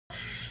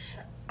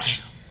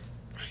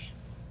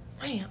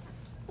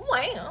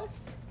Wham.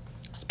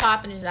 It's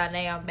popping, it's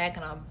Johnnay. I'm back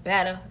and I'm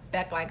better.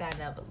 Back like I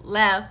never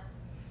left.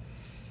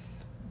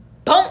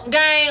 BOONK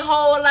gang,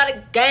 whole lot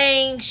of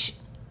gang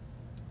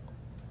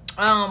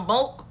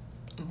BOONK.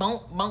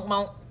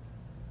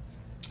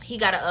 He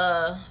got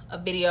a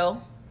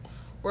video.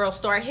 World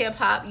Star Hip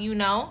Hop, you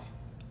know.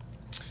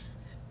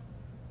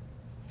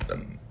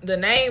 The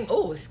name,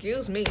 oh,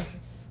 excuse me,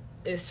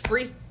 is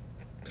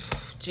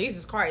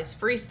Jesus Christ,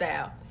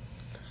 Freestyle.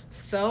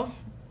 So,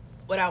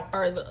 without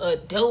further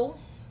ado,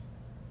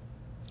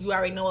 you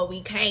already know what we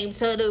came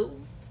to do.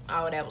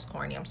 Oh, that was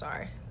corny, I'm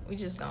sorry. We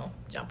just gonna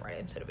jump right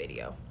into the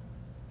video.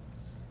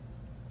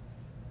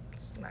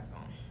 It's not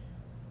gonna.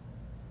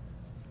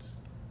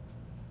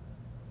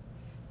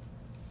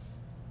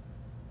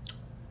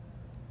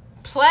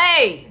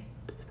 Play.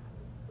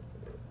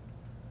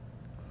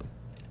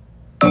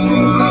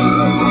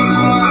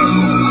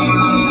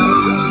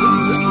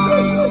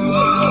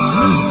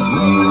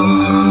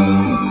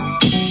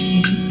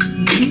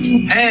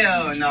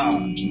 Hell no.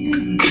 Let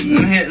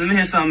me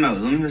hear something else.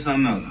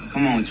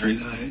 Come on, Tree.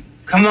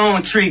 Come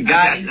on, Tree,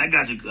 got it. I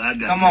got you.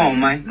 Come on,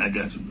 man. I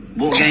got you,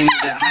 bro. Book game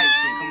is that hype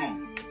shit. Come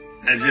on.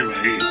 That's it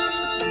right here.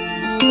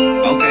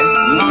 Okay,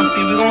 we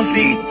gonna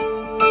see.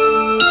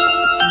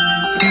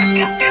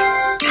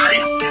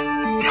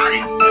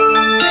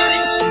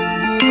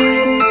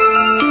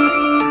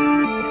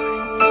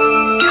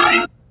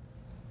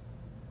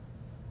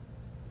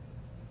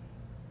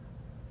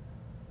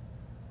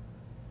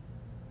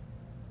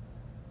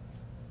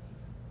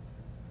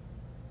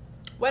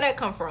 Where that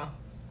come from?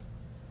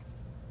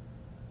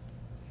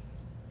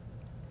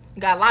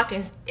 You got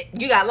locking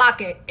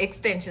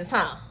extensions,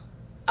 huh?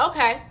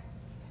 Okay.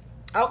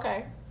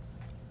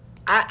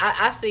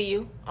 I see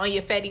you on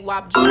your Fetty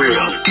Wap. For real.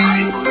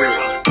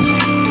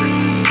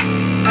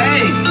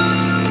 Hey.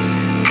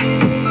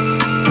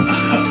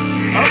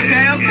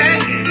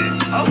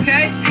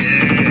 Okay.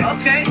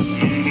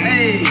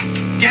 Hey.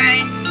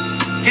 Gang.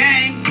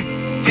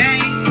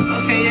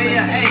 Okay,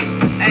 yeah. Hey.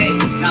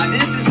 Now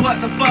this is what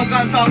the fuck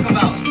I'm talking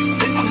about.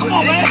 Come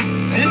on, man.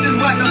 This is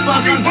what the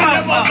fuck I'm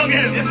talking about. Come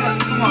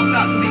on,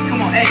 stop me.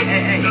 Come on,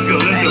 hey. Let's go.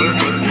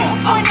 Come on.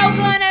 Oh, no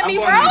gun at me,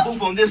 bro. I'm going to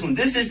booth on this one.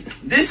 This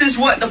is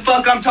what the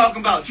fuck I'm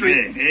talking about,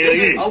 Tree.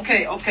 Yeah.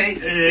 Okay.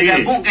 They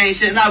got BOONK gang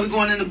shit. Now we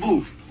going in the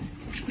booth.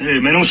 Hey,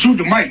 man, don't shoot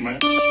the mic, man.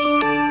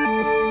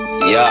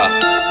 Yeah.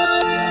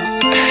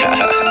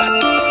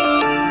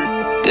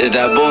 This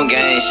that BOONK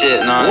gang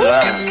shit, know what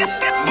I'm saying?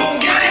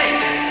 BOONK gang.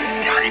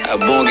 That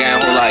BOONK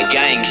gang, whole lot of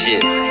gang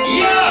shit.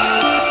 Yeah.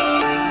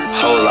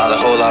 Whole lot of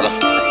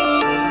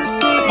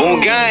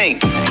BOONK gang.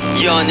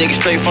 Young nigga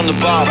straight from the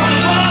bottom.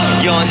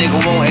 Young nigga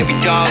want every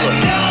dollar.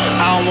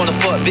 I don't wanna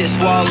fuck bitch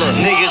swallow.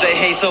 Niggas they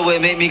hate so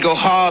it make me go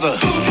harder.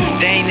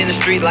 They ain't in the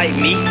street like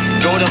me.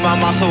 Go to my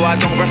mouth so I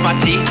don't brush my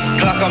teeth.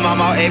 Glock on my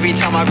mouth every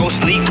time I go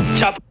sleep.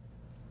 Chop.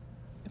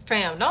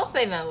 Fam, don't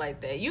say nothing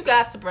like that. You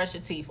got to brush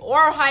your teeth.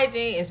 Oral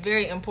hygiene is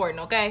very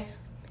important, okay?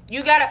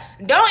 You gotta,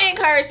 don't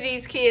encourage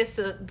these kids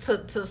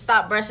to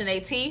stop brushing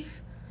their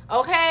teeth,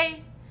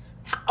 okay?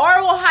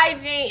 Oral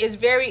hygiene is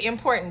very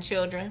important,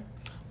 children.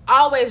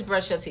 Always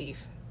brush your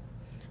teeth.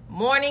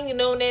 Morning,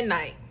 noon, and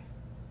night.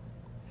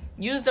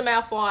 Use the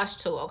mouthwash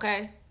too,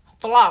 okay?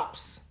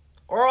 Floss.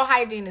 Oral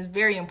hygiene is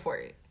very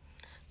important.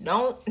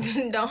 Don't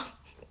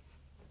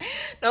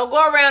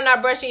go around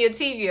not brushing your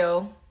teeth,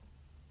 yo.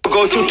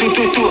 Go through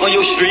on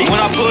your street.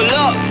 When I pull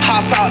up,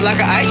 hop out like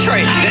an ice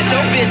tray. That's your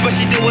bitch, but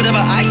she do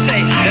whatever I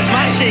say. That's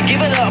my shit, give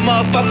it up,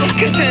 motherfucker.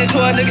 Cause 10 to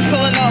 12 niggas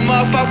pulling up,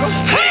 motherfucker.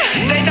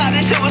 They thought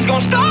this shit was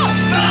gonna stop.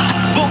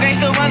 BOONK ain't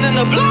still running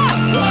the block.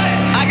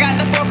 I got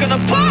the fork in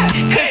the pot,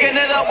 cooking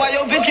it up while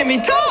your bitch give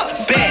me top.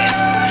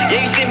 Bad.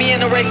 Yeah, you see me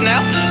in the race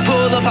now.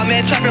 Pull up, I'm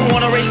in trapping who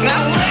wanna race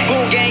now.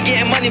 BOONK gang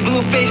getting money,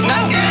 blue face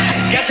now.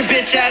 Got your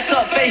bitch ass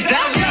up, face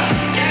down.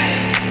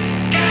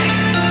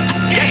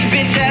 Got your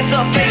bitch ass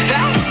up, face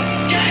down.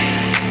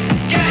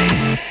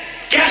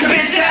 Got your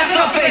bitch ass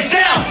up, face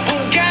down.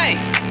 BOONK gang.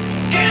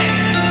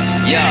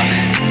 Yeah.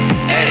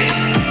 Hey.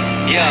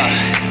 Yeah.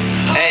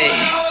 Hey.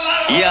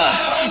 Yeah.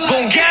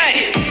 BOONK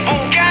gang.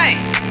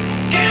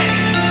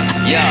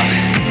 Yeah.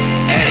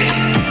 Hey.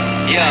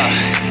 Yeah.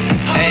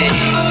 Hey.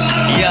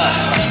 Yeah.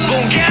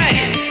 BOONK gang.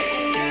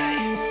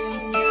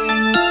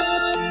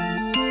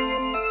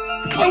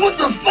 Wait, what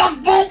the fuck,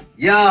 BOONK?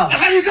 Yeah.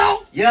 That's how you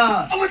go?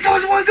 Yeah. Oh, what you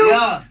want to do?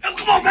 Yeah.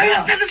 Come on, man.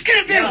 Yeah. Let's get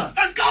it then. Yeah.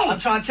 Let's go. I'm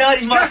trying to tell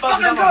these Let's motherfuckers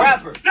fucking I'm a go.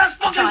 rapper. Let's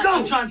fucking go.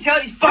 I'm trying to tell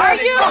these Are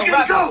fuckers you? I'm a Fucking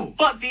rapper. go.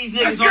 Fuck these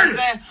niggas, Let's know what I'm get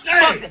saying? it.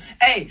 Hey. Fuck the,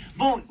 hey,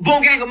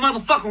 BOONK gang a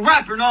motherfucking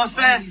rapper, know what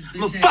I'm saying?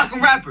 I'm a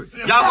fucking rapper.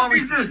 Y'all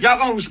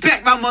gonna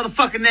respect my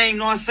motherfucking name,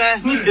 know what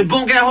I'm saying? The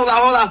BOONK gang whole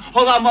lot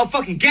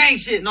motherfucking gang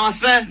shit, know what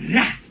I'm saying?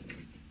 Nah.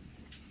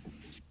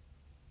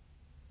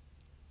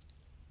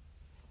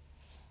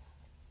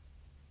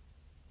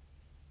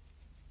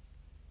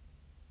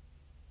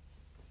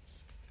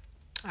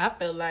 I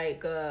feel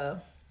like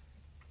that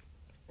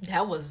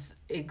was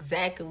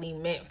exactly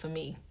meant for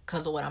me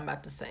because of what I'm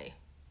about to say.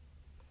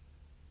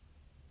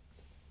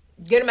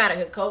 Get him out of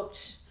here,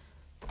 coach.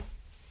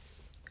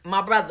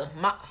 my brother.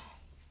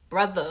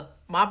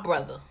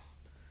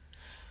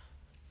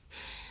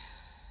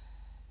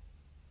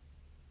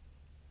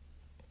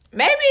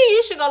 Maybe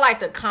you should go like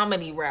the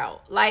comedy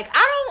route. Like,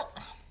 I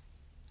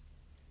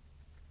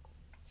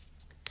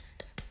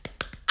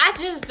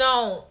just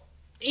don't.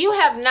 You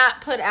have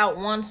not put out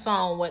one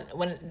song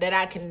when that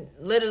I can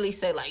literally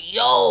say like,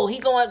 yo, he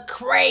going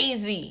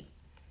crazy.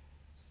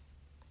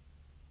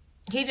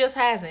 He just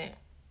hasn't.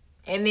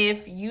 And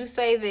if you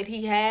say that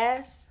he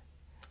has,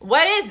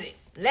 what is it?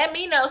 Let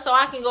me know so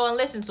I can go and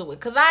listen to it.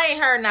 Because I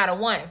ain't heard not a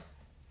one.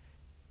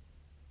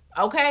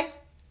 Okay?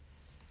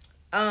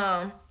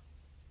 Yeah,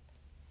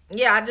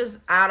 I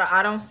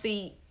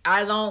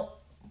don't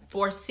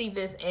foresee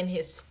this in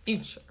his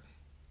future.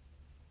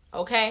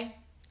 Okay?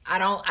 I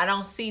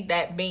don't see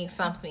that being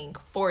something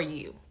for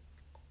you.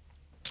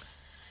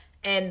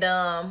 And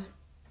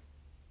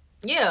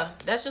yeah,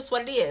 that's just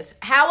what it is.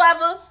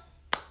 However,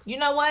 you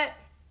know what?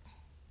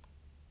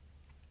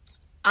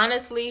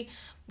 Honestly,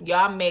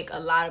 y'all make a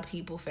lot of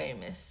people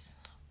famous.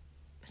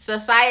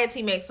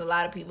 Society makes a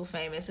lot of people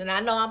famous. And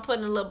I know I'm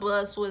putting a little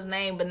buzz to his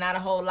name, but not a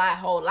whole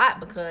lot,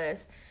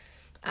 because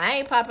I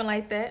ain't popping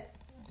like that.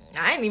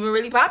 I ain't even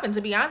really popping,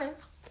 to be honest.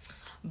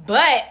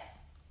 But,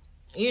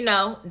 you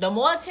know, the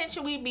more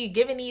attention we be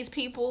giving these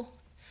people,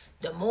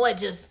 the more it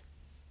just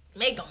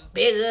make them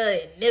bigger,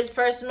 and this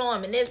person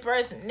on them, and this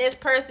person.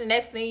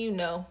 Next thing you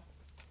know,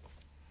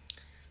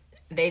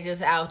 they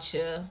just out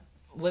here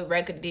with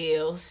record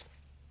deals.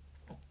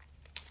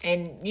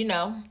 And, you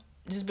know,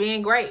 just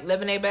being great,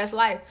 living their best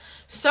life.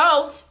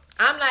 So,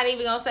 I'm not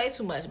even going to say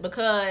too much,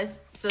 because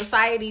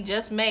society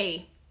just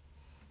may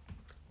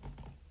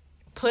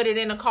put it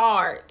in the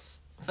cards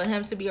for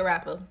him to be a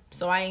rapper.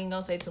 So, I ain't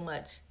going to say too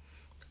much.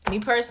 Me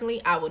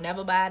personally, I will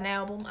never buy an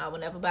album. I will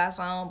never buy a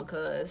song,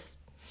 because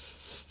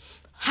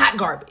hot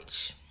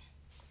garbage.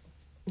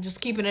 Just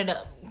keeping it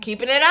up.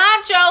 Keeping it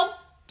honcho.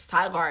 It's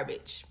hot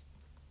garbage.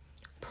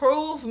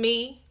 Prove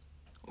me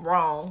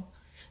wrong,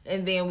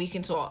 and then we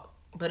can talk.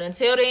 But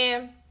until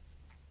then,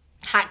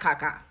 hot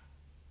caca.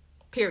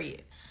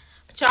 Period.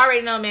 But you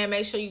already know, man.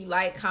 Make sure you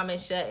like,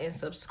 comment, share, and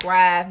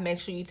subscribe.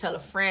 Make sure you tell a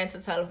friend to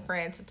tell a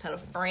friend to tell a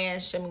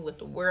friend. Share me with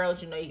the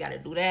world. You know you got to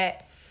do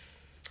that.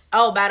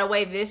 Oh, by the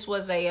way, this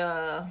was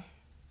a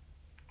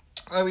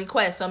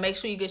request. So make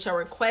sure you get your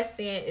request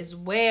in as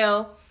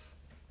well.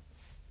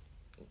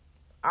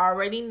 I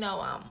already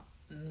know I'm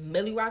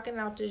really rocking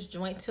out this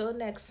joint. Till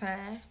next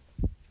time.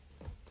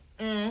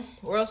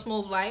 Real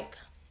smooth like.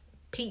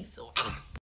 Peace.